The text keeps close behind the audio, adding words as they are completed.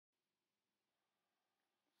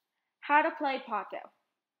How to play Pato.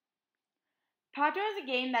 Pato is a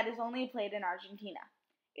game that is only played in Argentina.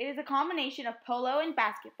 It is a combination of polo and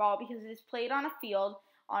basketball because it is played on a field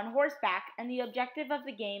on horseback, and the objective of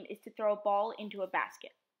the game is to throw a ball into a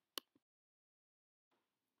basket.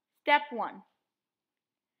 Step 1.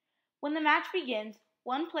 When the match begins,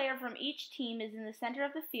 one player from each team is in the center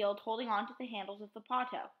of the field holding on to the handles of the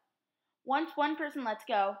Pato. Once one person lets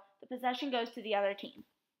go, the possession goes to the other team.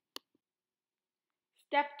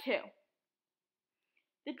 Step 2.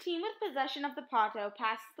 The team with possession of the Pato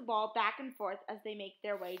passes the ball back and forth as they make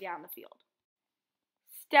their way down the field.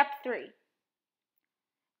 Step 3.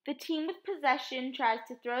 The team with possession tries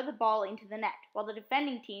to throw the ball into the net, while the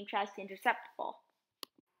defending team tries to intercept the ball.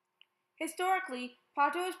 Historically,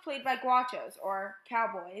 Pato was played by guachos, or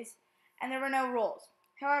cowboys, and there were no rules.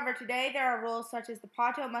 However, today there are rules such as the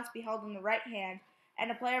Pato must be held in the right hand,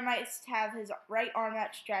 and a player must have his right arm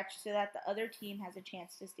outstretched so that the other team has a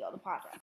chance to steal the Pato.